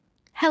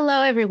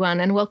Hello, everyone,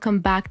 and welcome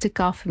back to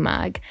Coffee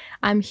Mug.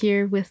 I'm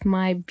here with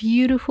my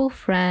beautiful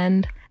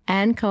friend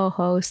and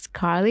co-host,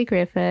 Carly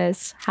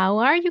Griffiths. How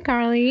are you,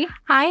 Carly?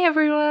 Hi,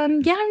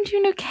 everyone. Yeah, I'm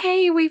doing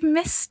okay. We've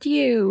missed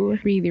you.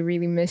 Really,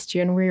 really missed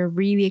you, and we're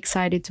really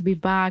excited to be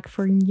back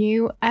for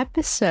new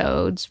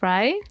episodes,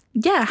 right?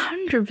 Yeah,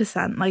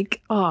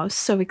 100%.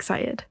 So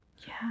excited.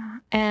 Yeah,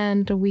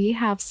 and we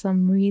have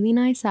some really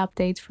nice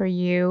updates for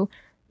you,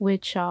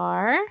 which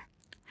are...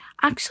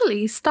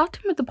 Actually,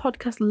 starting with the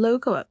podcast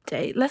logo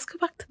update, let's go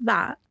back to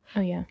that.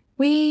 Oh, yeah.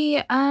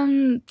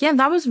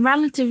 That was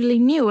relatively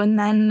new, and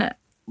then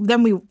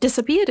we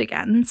disappeared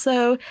again.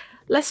 So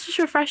let's just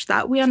refresh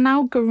that. We are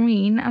now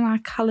green, and our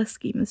color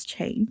scheme has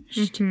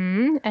changed.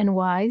 Mm-hmm. And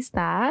why is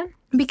that?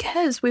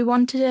 Because we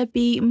wanted to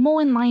be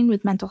more in line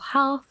with mental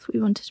health.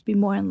 We wanted to be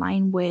more in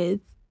line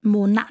with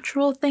more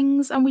natural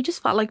things, and we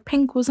just felt like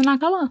pink wasn't our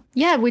color.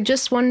 Yeah, we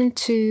just wanted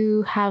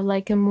to have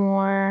like a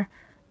more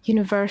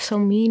universal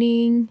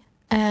meaning.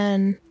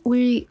 And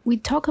we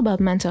talk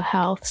about mental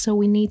health, so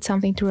we need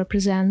something to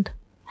represent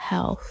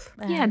health.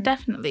 Yeah,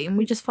 definitely. And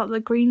we just felt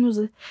that green was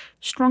a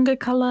stronger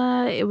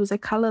colour. It was a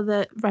colour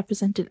that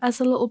represented us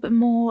a little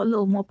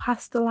more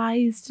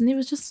pastelized. And it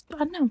was just, I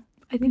don't know,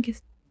 I think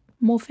it's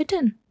more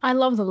fitting. I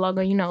love the logo,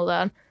 you know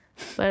that.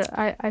 But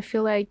I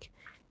feel like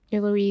it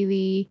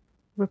really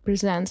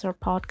represents our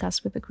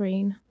podcast with the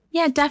green.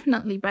 Yeah,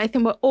 definitely. But I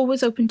think we're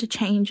always open to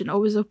change and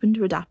always open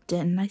to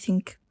adapting. I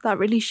think that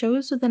really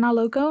shows within our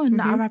logo and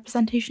our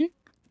representation.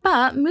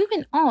 But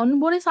moving on,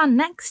 what is our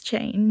next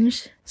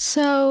change?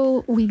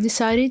 So we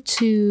decided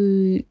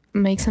to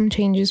make some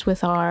changes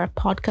with our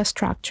podcast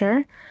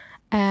structure.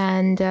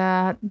 And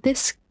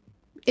this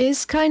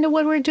is kind of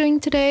what we're doing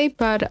today.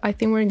 But I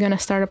think we're going to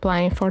start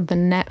applying from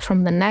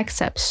the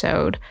next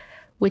episode,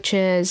 which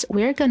is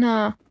we're going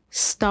to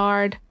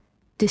start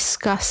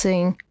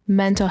discussing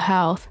mental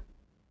health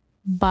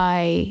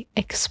by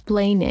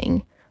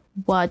explaining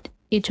what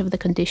each of the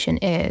condition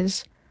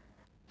is.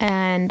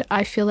 And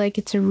I feel like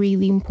it's a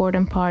really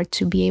important part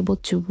to be able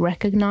to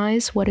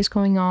recognize what is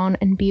going on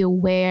and be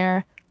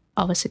aware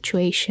of a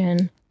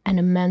situation and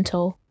a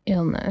mental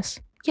illness.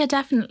 Yeah,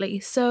 definitely.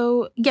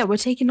 So, yeah, we're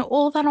taking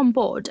all that on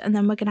board, and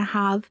then we're going to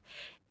have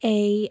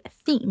a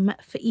theme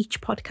for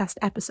each podcast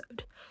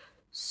episode.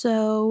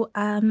 So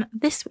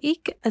this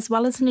week, as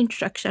well as an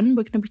introduction,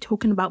 we're going to be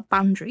talking about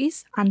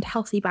boundaries and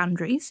healthy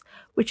boundaries,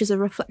 which is a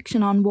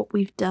reflection on what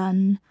we've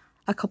done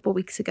a couple of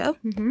weeks ago.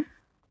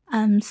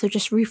 So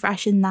just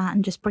refreshing that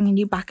and just bringing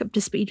you back up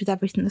to speed with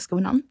everything that's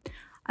going on.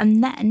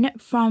 And then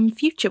from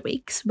future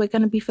weeks, we're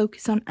going to be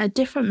focused on a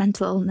different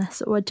mental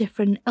illness or a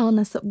different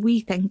illness that we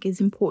think is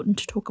important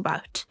to talk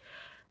about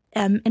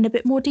in a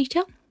bit more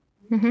detail.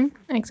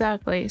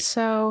 Exactly.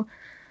 So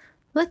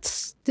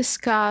let's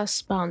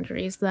discuss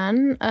boundaries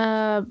then.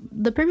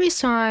 The previous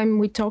time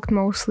we talked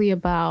mostly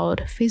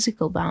about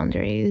physical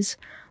boundaries,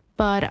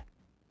 but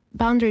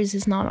boundaries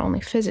is not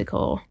only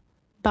physical.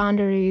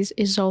 Boundaries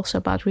is also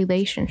about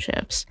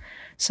relationships.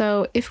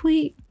 So if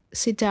we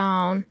sit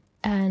down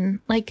and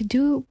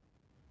do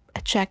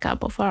a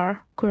checkup of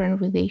our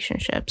current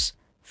relationships,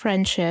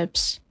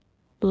 friendships,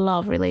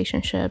 love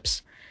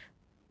relationships,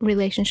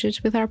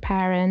 relationships with our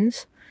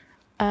parents,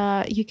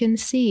 you can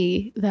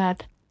see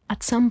that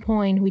at some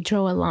point we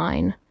draw a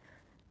line,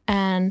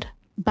 and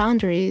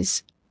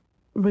boundaries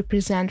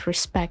represent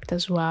respect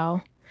as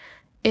well.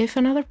 If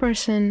another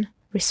person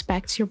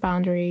respects your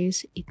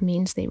boundaries, it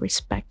means they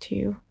respect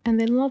you and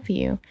they love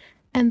you.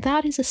 And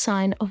that is a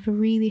sign of a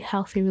really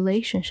healthy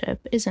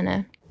relationship, isn't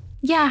it?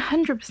 Yeah,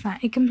 100%.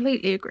 I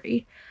completely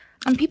agree.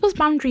 And people's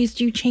boundaries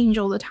do change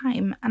all the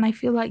time. And I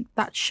feel like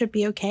that should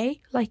be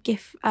okay. Like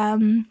if,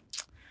 for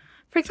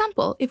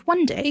example, if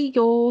one day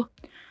you're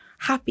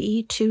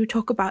happy to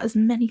talk about as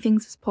many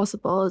things as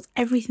possible, as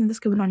everything that's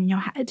going on in your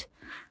head,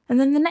 and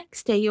then the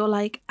next day you're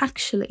like,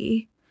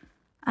 actually,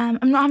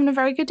 I'm not having a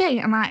very good day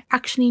and I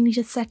actually need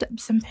to set up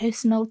some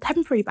personal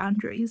temporary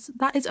boundaries.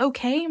 That is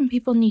okay, and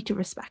people need to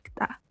respect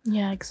that.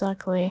 Yeah,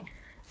 exactly.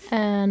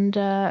 And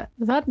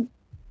that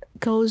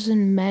goes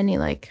in many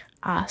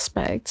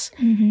aspects.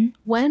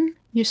 When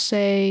you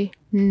say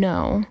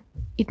no,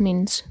 it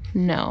means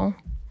no.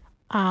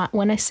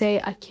 When I say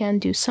I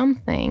can't do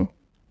something,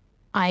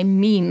 I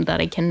mean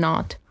that I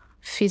cannot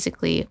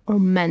physically or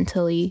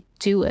mentally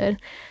do it.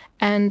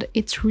 And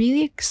it's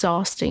really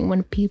exhausting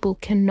when people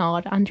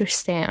cannot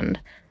understand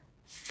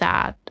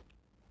that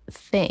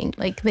thing.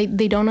 Like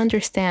they don't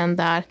understand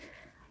that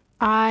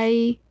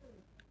I'm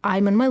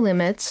on my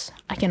limits.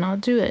 I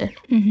cannot do it.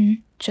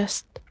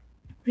 Just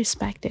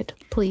respect it,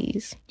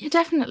 please. Yeah,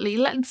 definitely.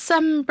 Let's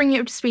bring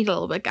you up to speed a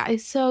little bit,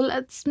 guys. So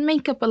let's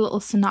make up a little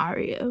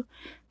scenario.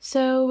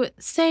 So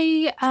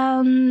say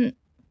I'm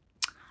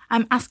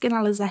asking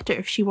Alizetta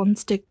if she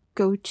wants to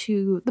go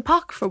to the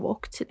park for a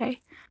walk today.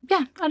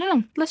 Yeah, I don't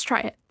know. Let's try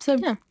it. So,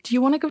 yeah. Do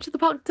you want to go to the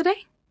park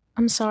today?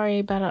 I'm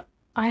sorry, but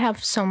I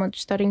have so much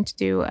studying to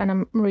do and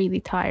I'm really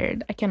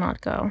tired. I cannot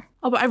go.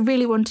 Oh, but I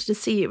really wanted to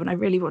see you and I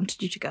really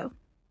wanted you to go.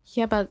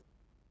 Yeah, but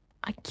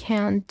I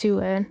can't do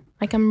it.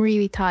 Like, I'm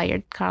really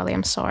tired, Carly.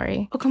 I'm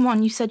sorry. Oh, come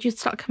on. You said you'd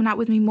start coming out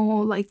with me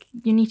more. Like,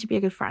 you need to be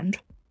a good friend.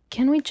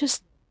 Can we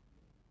just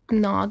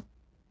not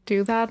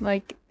do that?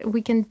 Like,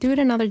 we can do it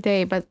another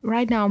day, but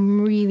right now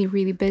I'm really,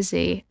 really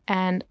busy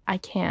and I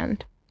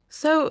can't.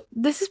 So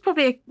this is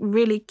probably a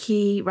really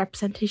key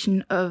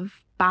representation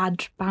of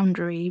bad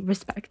boundary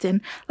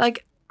respecting.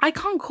 Like, I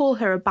can't call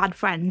her a bad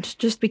friend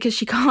just because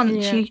she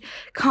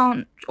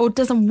can't or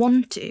doesn't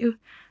want to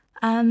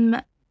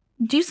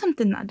do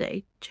something that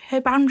day.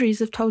 Her boundaries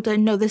have told her,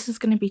 no, this is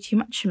going to be too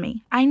much for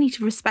me. I need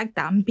to respect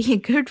that and be a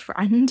good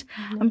friend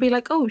and be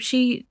like, oh,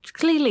 she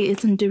clearly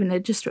isn't doing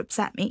it just to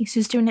upset me.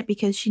 She's doing it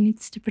because she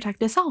needs to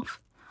protect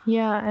herself.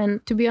 Yeah,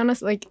 and to be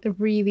honest, like,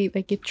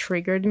 it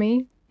triggered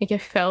me. Like, I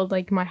felt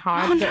like my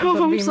heart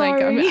I'm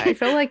sorry. I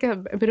felt like a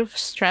bit of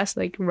stress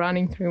like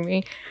running through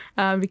me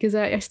because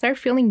I started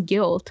feeling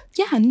guilt.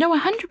 Yeah, no,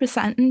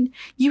 100%. And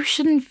you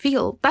shouldn't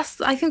feel,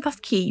 I think that's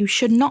key. You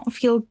should not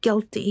feel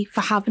guilty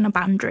for having a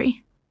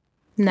boundary.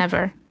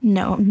 Never.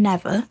 No,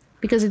 never.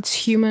 Because it's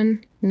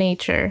human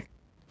nature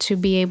to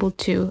be able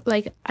to,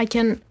 like, I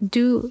can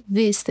do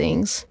these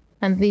things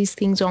and these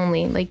things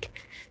only. Like,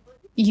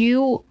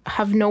 you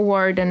have no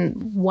word on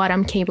what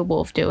I'm capable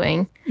of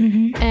doing.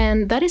 Mm-hmm.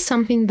 And that is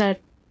something that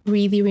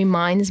really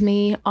reminds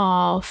me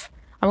of,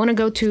 I want to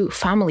go to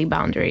family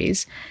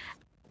boundaries.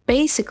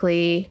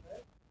 Basically,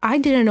 I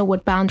didn't know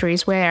what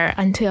boundaries were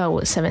until I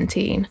was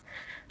 17.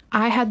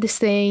 I had this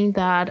thing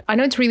that, I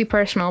know it's really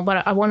personal,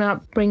 but I want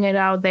to bring it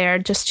out there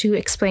just to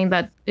explain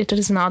that it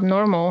is not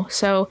normal.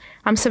 So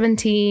I'm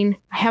 17,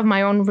 I have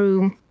my own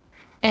room.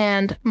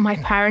 And my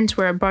parents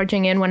were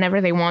barging in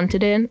whenever they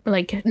wanted in,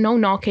 like no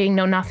knocking,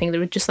 no nothing. They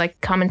would just like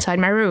come inside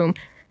my room.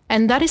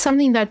 And that is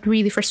something that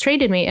really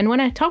frustrated me. And when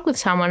I talked with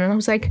someone and I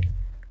was like,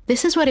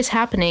 this is what is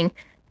happening.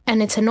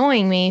 And it's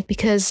annoying me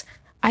because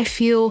I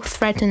feel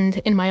threatened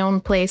in my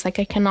own place. Like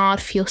I cannot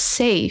feel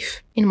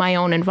safe in my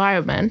own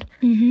environment,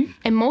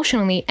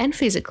 emotionally and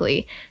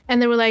physically. And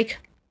they were like,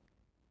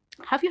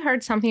 have you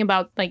heard something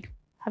about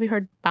have you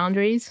heard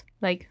boundaries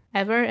like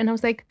ever? And I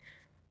was like,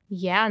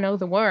 yeah, I know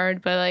the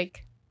word, but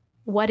like,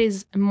 what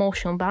is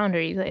emotional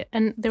boundaries?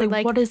 And they were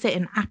like, what is it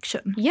in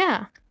action?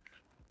 Yeah.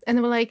 And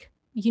they were like,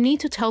 you need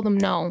to tell them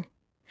no.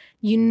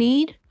 You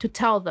need to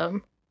tell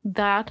them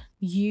that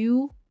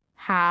you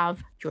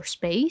have your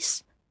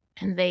space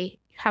and they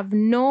have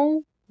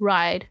no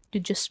right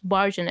to just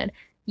barge in it.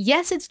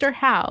 Yes, it's their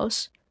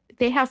house.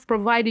 They have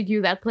provided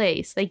you that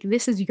place. Like,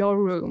 this is your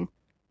room.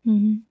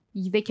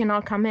 Mm-hmm. They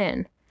cannot come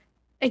in.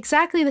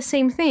 Exactly the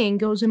same thing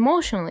goes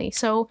emotionally.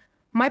 So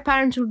my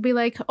parents would be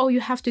like, oh, you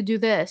have to do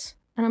this.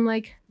 And I'm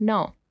like,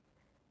 no.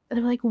 And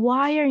they're like,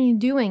 why are you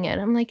doing it?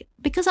 I'm like,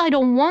 because I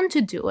don't want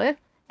to do it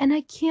and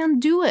I can't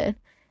do it.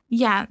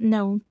 Yeah,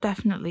 no,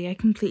 definitely. I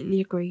completely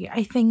agree.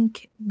 I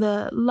think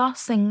the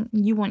last thing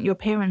you want your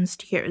parents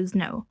to hear is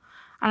no.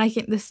 And I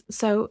think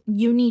so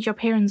you need your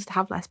parents to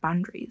have less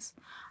boundaries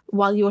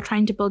while you're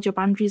trying to build your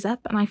boundaries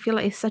up. And I feel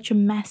like it's such a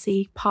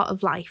messy part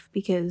of life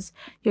because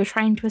you're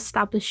trying to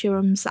establish your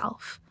own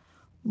self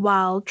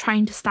while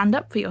trying to stand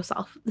up for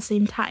yourself at the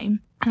same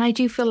time. And I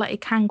do feel like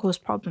it can cause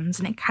problems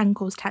and it can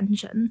cause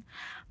tension.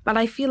 But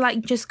I feel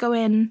like just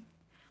going,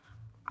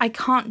 I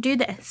can't do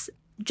this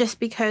just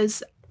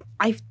because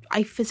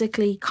I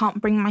physically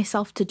can't bring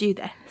myself to do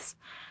this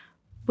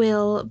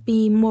will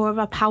be more of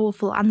a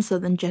powerful answer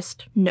than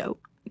just no.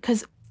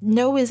 Because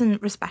no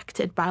isn't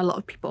respected by a lot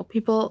of people.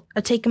 People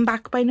are taken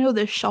back by no.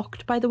 They're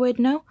shocked by the word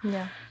no.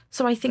 Yeah.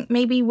 So I think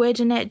maybe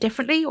wording it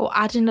differently or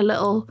adding a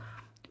little,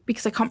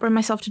 because I can't bring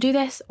myself to do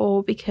this,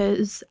 or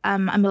because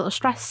I'm a little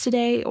stressed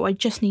today, or I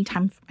just need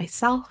time for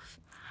myself.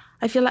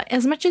 I feel like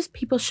as much as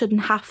people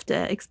shouldn't have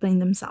to explain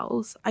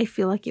themselves, I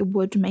feel like it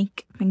would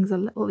make things a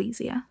little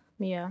easier.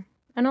 Yeah.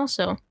 And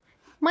also,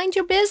 mind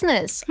your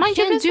business. I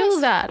can't do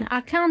that.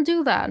 I can't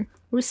do that.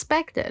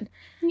 Respect it.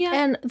 Yeah.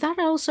 And that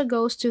also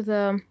goes to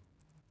the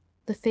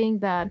thing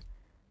that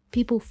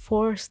people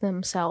force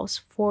themselves,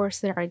 force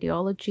their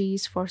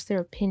ideologies, force their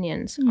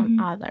opinions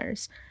on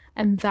others.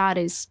 And that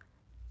is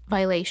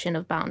violation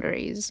of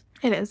boundaries.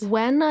 It is.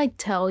 When I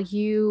tell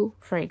you,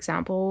 for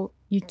example,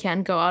 you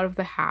can't go out of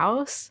the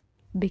house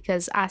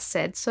because I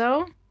said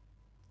so,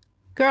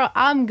 girl,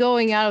 I'm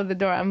going out of the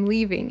door. I'm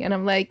leaving. And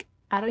I'm like,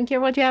 I don't care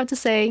what you have to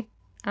say.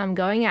 I'm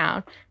going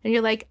out. And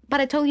you're like,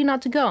 but I told you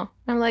not to go. And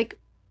I'm like,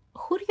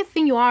 who do you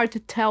think you are to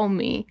tell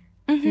me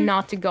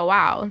not to go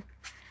out?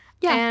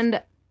 Yeah.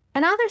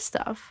 And other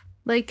stuff.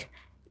 Like,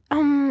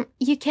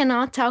 you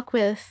cannot talk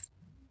with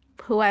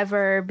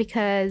whoever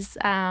because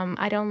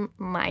I don't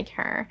like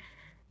her.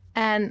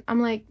 And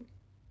I'm like,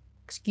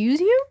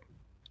 excuse you?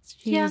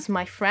 She's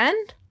my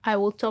friend. I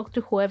will talk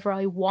to whoever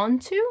I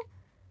want to.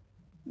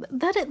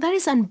 That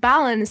is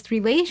unbalanced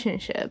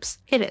relationships.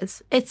 It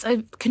is.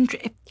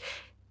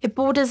 It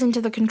borders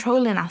into the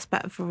controlling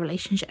aspect of a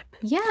relationship.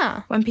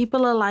 Yeah. When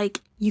people are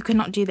like, you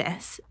cannot do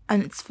this,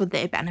 and it's for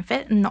their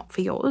benefit and not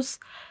for yours,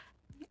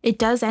 it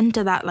does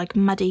enter that like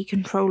muddy,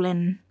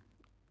 controlling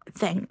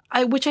thing,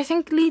 which I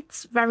think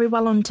leads very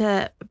well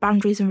onto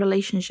boundaries in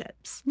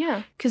relationships.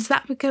 Yeah. Because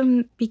that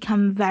can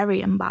become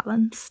very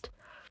imbalanced.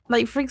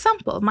 Like, for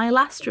example, my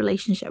last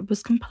relationship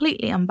was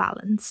completely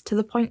unbalanced to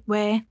the point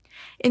where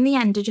in the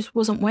end it just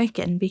wasn't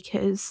working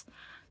because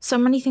so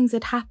many things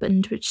had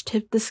happened which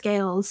tipped the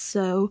scales.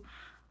 So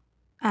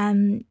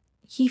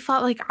he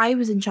felt like I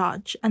was in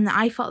charge and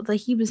I felt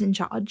like he was in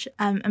charge,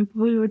 and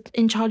we were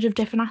in charge of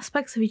different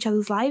aspects of each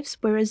other's lives,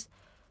 whereas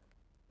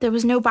there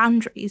was no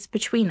boundaries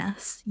between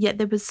us, yet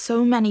there was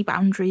so many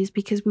boundaries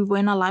because we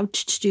weren't allowed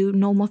to do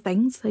normal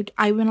things. Like,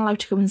 I wasn't allowed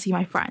to go and see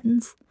my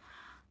friends,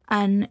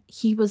 and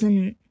he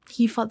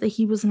felt that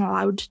he wasn't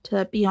allowed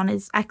to be on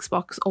his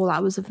Xbox all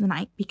hours of the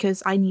night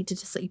because I needed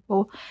to sleep.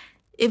 Or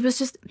it was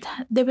just,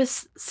 there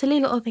was silly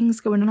little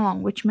things going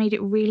along which made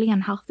it really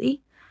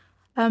unhealthy,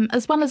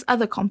 as well as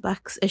other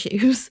complex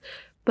issues.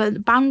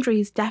 But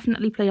boundaries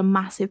definitely play a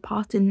massive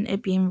part in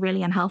it being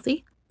really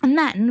unhealthy. And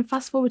then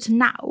fast forward to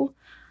now,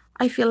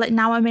 I feel like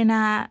now I'm in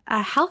a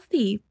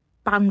healthy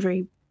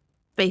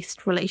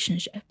boundary-based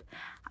relationship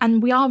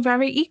and we are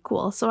very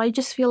equal. So I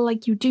just feel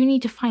like you do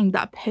need to find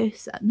that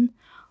person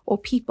or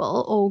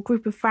people or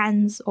group of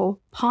friends or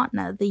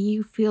partner that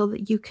you feel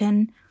that you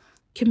can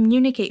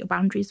communicate your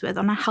boundaries with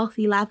on a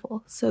healthy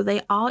level so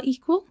they are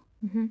equal.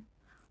 Mm-hmm.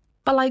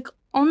 But like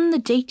on the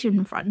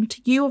dating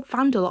front, you have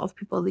found a lot of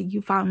people that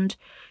you found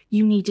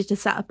you needed to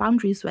set up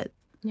boundaries with.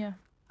 Yeah.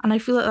 And I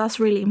feel that that's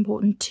really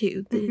important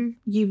too, that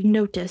you've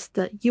noticed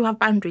that you have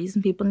boundaries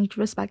and people need to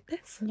respect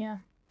this. Yeah,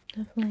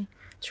 definitely.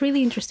 It's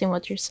really interesting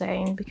what you're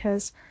saying,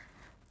 because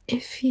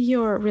if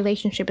your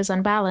relationship is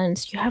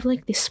unbalanced, you have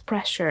like this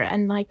pressure,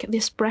 and like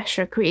this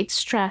pressure creates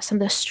stress,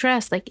 and the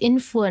stress like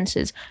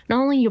influences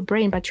not only your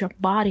brain but your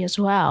body as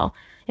well.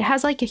 It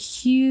has like a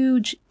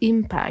huge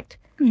impact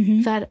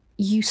that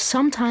you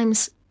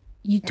sometimes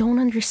you don't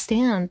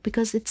understand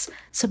because it's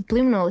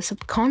subliminal, it's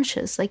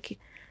subconscious. Like,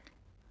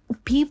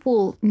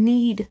 people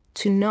need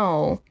to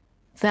know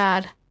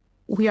that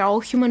we are all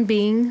human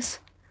beings.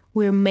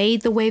 We're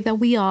made the way that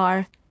we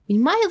are. We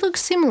might look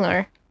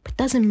similar, but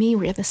doesn't mean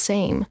we're the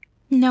same.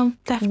 No,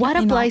 definitely What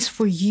applies not.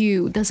 for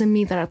you doesn't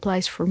mean that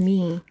applies for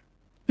me.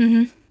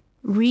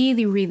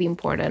 Really, really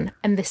important.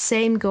 And the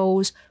same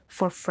goes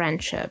for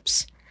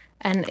friendships.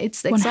 And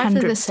it's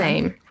exactly 100%. the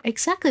same.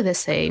 Exactly the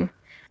same.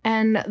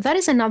 And that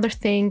is another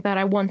thing that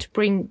I want to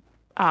bring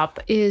up,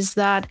 is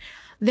that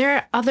there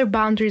are other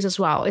boundaries as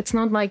well. It's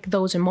not like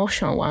those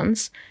emotional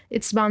ones.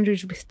 It's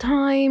boundaries with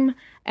time.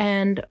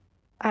 And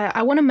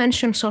I want to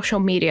mention social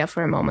media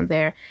for a moment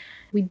there.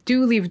 We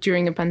do live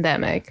during a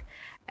pandemic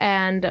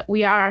and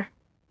we are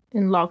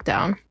in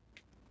lockdown.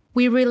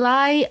 We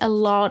rely a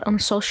lot on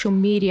social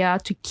media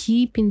to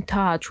keep in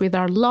touch with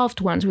our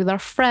loved ones, with our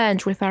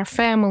friends, with our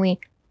family.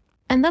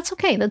 And that's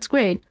okay. That's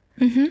great.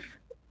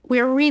 We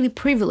are really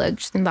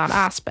privileged in that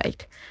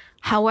aspect.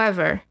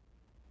 However,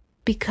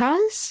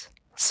 because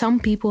some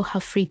people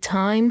have free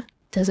time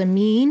doesn't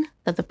mean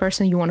that the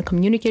person you want to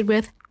communicate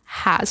with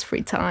has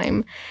free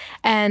time.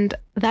 And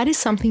that is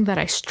something that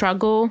I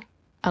struggle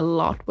a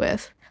lot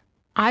with.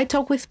 I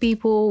talk with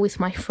people, with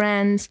my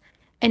friends,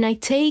 and I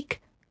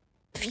take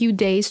a few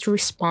days to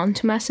respond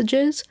to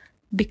messages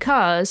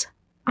because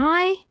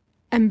I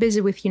am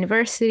busy with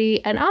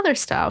university and other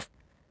stuff.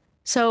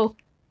 So,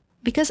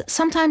 because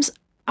sometimes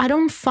I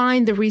don't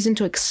find the reason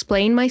to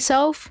explain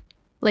myself,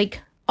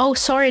 like, oh,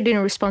 sorry, I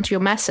didn't respond to your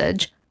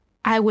message.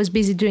 I was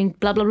busy doing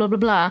blah, blah, blah, blah,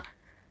 blah.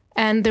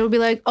 And they'll be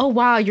like, oh,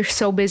 wow, you're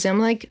so busy. I'm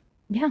like,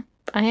 yeah,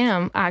 I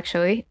am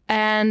actually.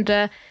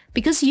 And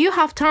because you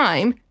have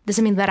time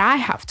doesn't mean that I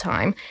have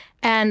time.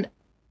 And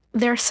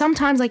there are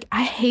sometimes, like,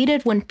 I hate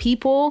it when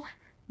people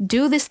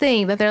do this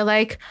thing that they're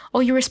like, oh,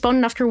 you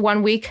responded after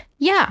 1 week.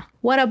 Yeah,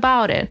 what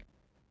about it?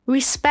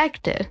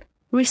 Respect it.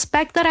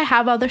 Respect that I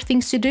have other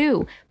things to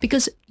do,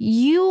 because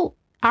you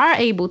are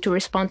able to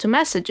respond to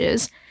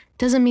messages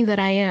doesn't mean that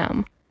I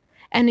am.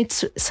 And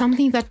it's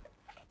something that,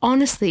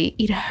 honestly,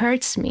 it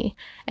hurts me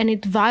and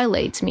it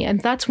violates me. And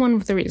that's one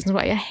of the reasons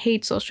why I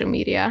hate social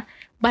media.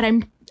 But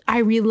I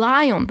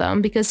rely on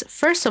them because,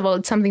 first of all,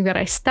 it's something that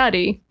I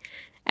study.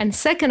 And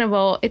second of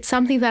all, it's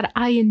something that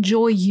I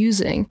enjoy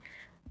using.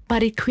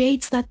 But it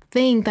creates that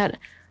thing that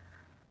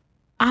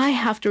I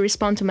have to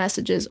respond to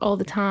messages all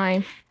the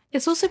time.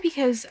 It's also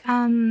because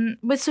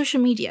with social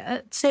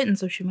media, certain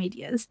social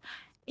medias,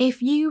 if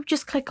you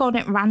just click on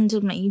it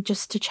randomly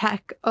just to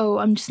check, oh,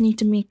 I just need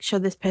to make sure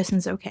this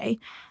person's okay,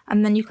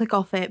 and then you click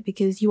off it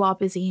because you are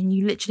busy and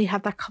you literally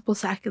have that couple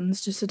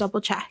seconds just to double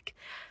check,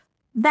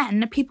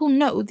 then people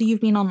know that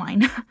you've been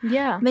online.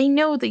 Yeah. They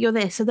know that you're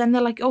there. So then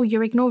they're like, oh,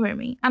 you're ignoring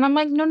me. And I'm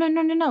like,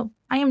 no.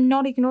 I am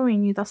not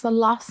ignoring you. That's the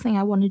last thing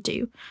I want to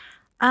do.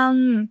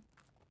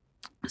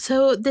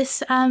 So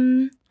this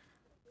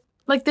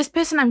like this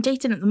person I'm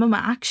dating at the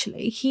moment,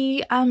 actually,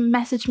 he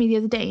messaged me the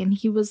other day and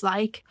he was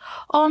like,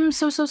 oh, I'm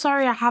so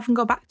sorry, I haven't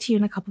got back to you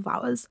in a couple of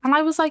hours. And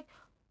I was like,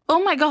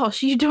 oh my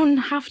gosh, you don't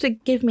have to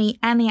give me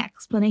any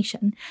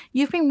explanation.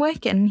 You've been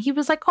working. He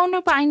was like, oh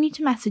no, but I need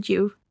to message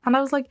you. And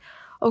I was like,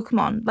 oh, come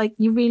on, like,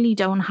 you really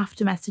don't have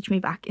to message me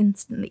back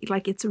instantly.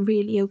 Like, it's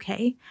really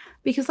okay.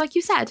 Because like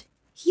you said,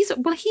 he's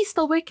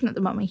still working at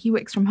the moment. He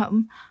works from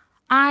home.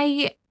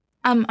 I'm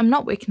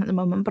not working at the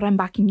moment, but I'm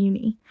back in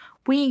uni.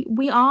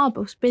 we are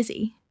both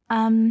busy.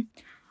 And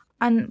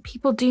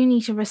people do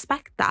need to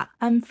respect that.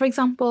 For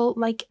example,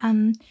 like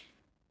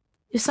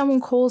if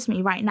someone calls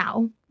me right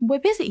now, we're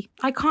busy.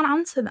 I can't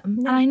answer them.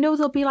 Yeah. And I know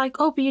they'll be like,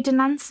 oh, but you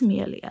didn't answer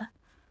me earlier.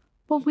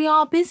 Well, we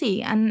are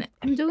busy, and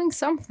I'm doing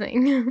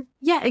something.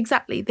 yeah,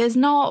 exactly. There's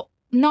not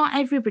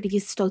everybody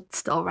is stood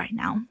still right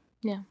now.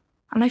 Yeah.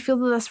 And I feel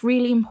that that's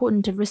really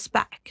important to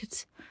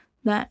respect,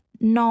 that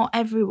not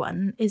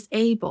everyone is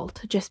able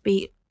to just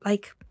be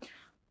like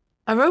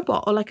a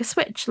robot or like a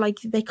switch. Like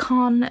they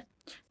can't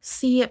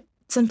see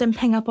something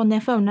ping up on their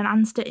phone and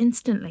answer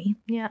instantly.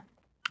 Yeah.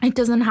 It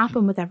doesn't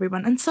happen with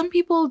everyone. And some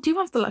people do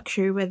have the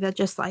luxury where they're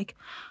just like,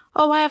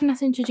 oh, I have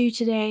nothing to do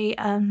today.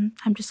 I'm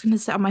just going to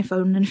sit on my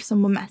phone, and if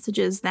someone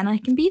messages, then I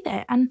can be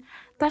there. And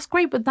that's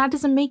great, but that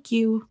doesn't make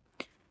you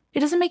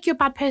a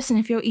bad person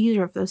if you're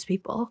either of those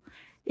people.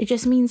 It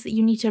just means that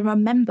you need to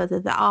remember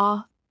that there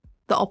are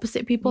the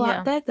opposite people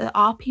out there. There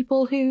are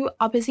people who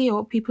are busy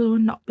or people who are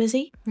not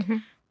busy.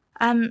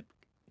 Mm-hmm.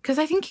 Because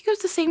I think it goes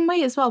the same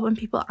way as well when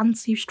people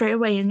answer you straight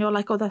away and you're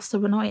like, oh, that's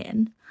so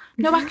annoying.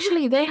 No,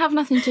 actually, they have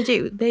nothing to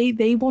do.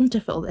 They want to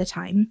fill their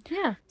time.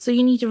 Yeah. So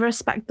you need to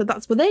respect that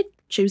that's what they're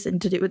choosing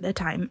to do with their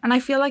time. And I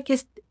feel like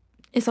it's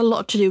a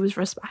lot to do with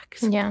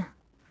respect. Yeah.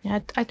 Yeah,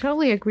 I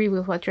totally agree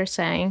with what you're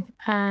saying.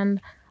 And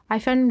I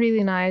find it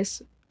really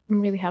nice.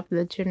 I'm really happy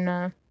that you're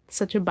in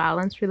such a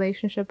balanced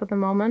relationship at the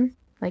moment.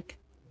 Like,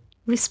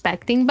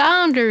 respecting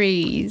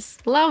boundaries.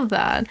 Love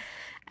that.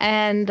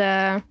 And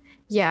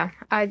yeah,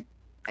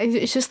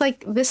 it's just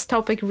like this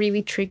topic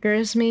really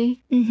triggers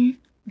me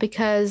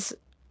because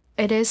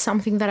it is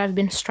something that I've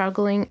been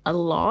struggling a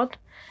lot,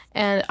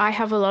 and I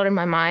have a lot in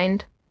my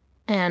mind,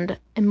 and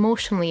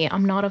emotionally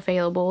I'm not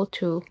available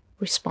to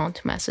respond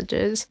to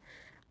messages.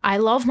 I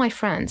love my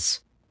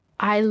friends.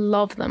 I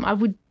love them. I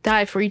would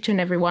die for each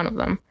and every one of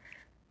them,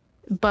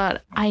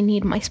 but I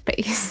need my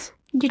space.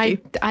 You do.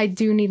 I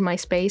do need my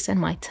space and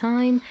my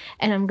time,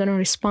 and I'm going to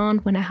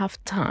respond when I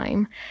have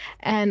time.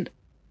 And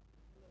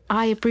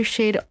I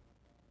appreciate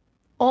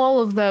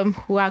all of them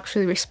who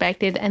actually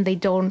respect it and they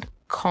don't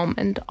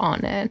comment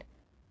on it.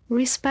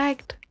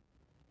 Respect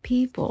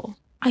people.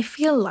 I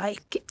feel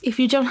like if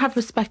you don't have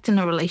respect in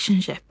a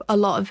relationship, a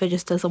lot of it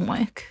just doesn't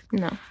work.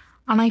 No.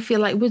 And I feel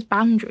like with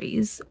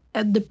boundaries,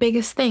 the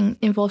biggest thing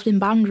involved in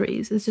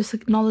boundaries is just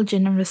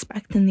acknowledging and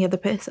respecting the other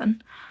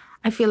person.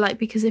 I feel like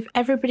because if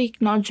everybody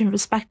acknowledged and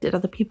respected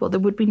other people, there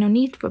would be no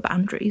need for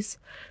boundaries.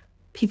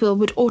 People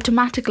would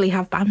automatically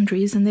have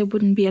boundaries and there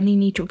wouldn't be any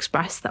need to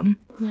express them.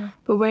 Yeah.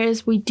 But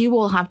whereas we do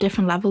all have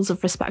different levels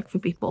of respect for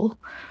people,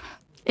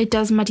 it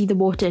does muddy the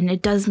water, and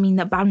it does mean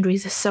that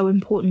boundaries are so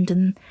important,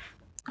 and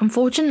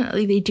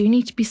unfortunately they do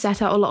need to be set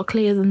out a lot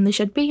clearer than they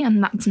should be,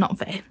 and that's not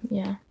fair.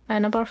 Yeah.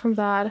 And apart from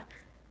that,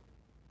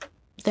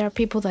 there are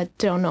people that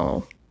don't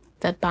know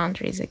that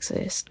boundaries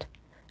exist.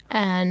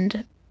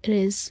 And it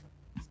is,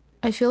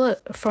 I feel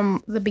it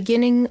from the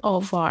beginning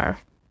of our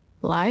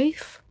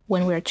life,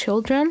 when we're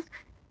children,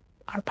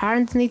 our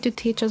parents need to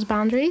teach us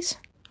boundaries.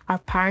 Our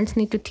parents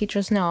need to teach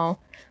us no.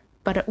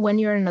 But when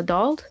you're an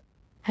adult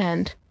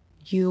and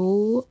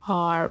you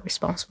are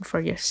responsible for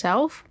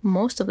yourself,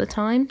 most of the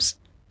times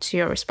it's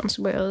your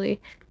responsibility.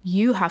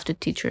 You have to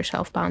teach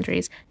yourself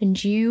boundaries,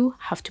 and you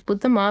have to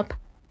put them up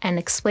and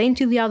explain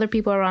to the other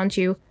people around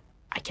you,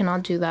 I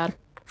cannot do that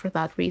for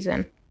that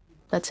reason.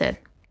 That's it.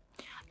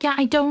 Yeah,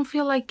 I don't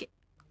feel like,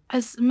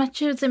 as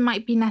much as it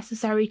might be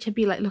necessary to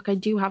be like, look, I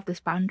do have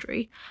this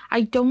boundary, I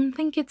don't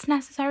think it's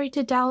necessary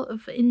to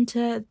delve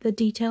into the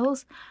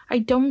details. I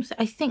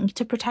think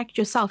to protect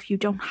yourself, you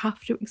don't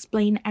have to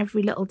explain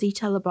every little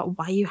detail about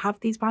why you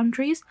have these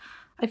boundaries.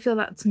 I feel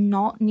that's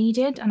not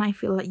needed, and I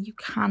feel like you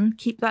can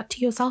keep that to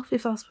yourself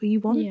if that's what you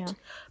want. Yeah.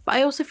 But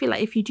I also feel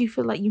like if you do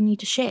feel like you need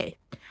to share,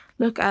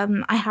 look,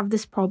 I have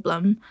this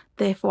problem,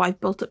 therefore I've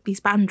built up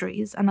these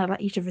boundaries, and I'd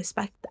like you to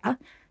respect that.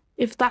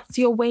 If that's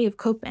your way of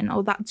coping,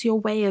 or that's your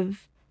way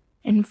of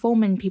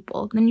informing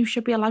people, then you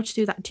should be allowed to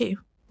do that too.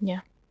 Yeah,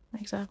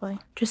 exactly.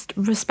 Just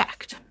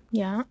respect.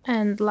 Yeah.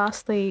 And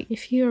lastly,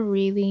 if you're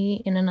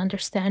really in an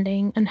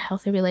understanding and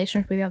healthy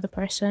relationship with the other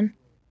person,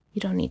 you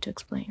don't need to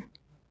explain.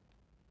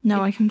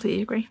 No, I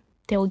completely agree.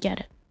 They will get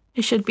it.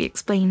 It should be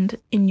explained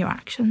in your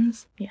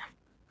actions. Yeah.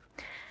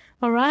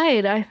 All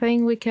right. I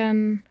think we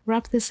can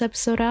wrap this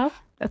episode up.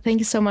 Thank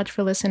you so much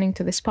for listening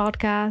to this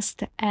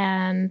podcast.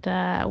 And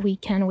we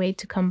can't wait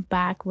to come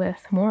back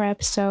with more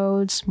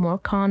episodes, more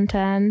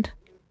content.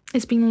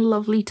 It's been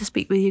lovely to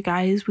speak with you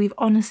guys. We've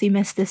honestly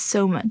missed this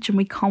so much, and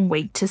we can't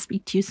wait to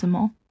speak to you some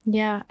more.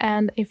 Yeah.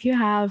 And if you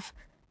have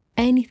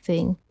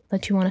anything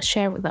that you want to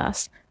share with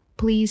us,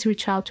 please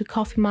reach out to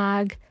Coffee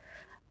Mag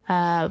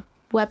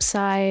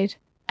website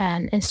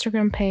and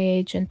Instagram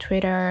page and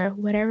Twitter,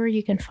 wherever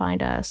you can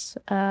find us.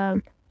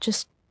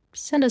 Just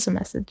send us a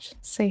message,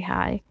 say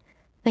hi.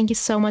 Thank you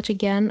so much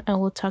again, and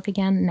we'll talk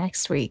again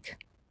next week.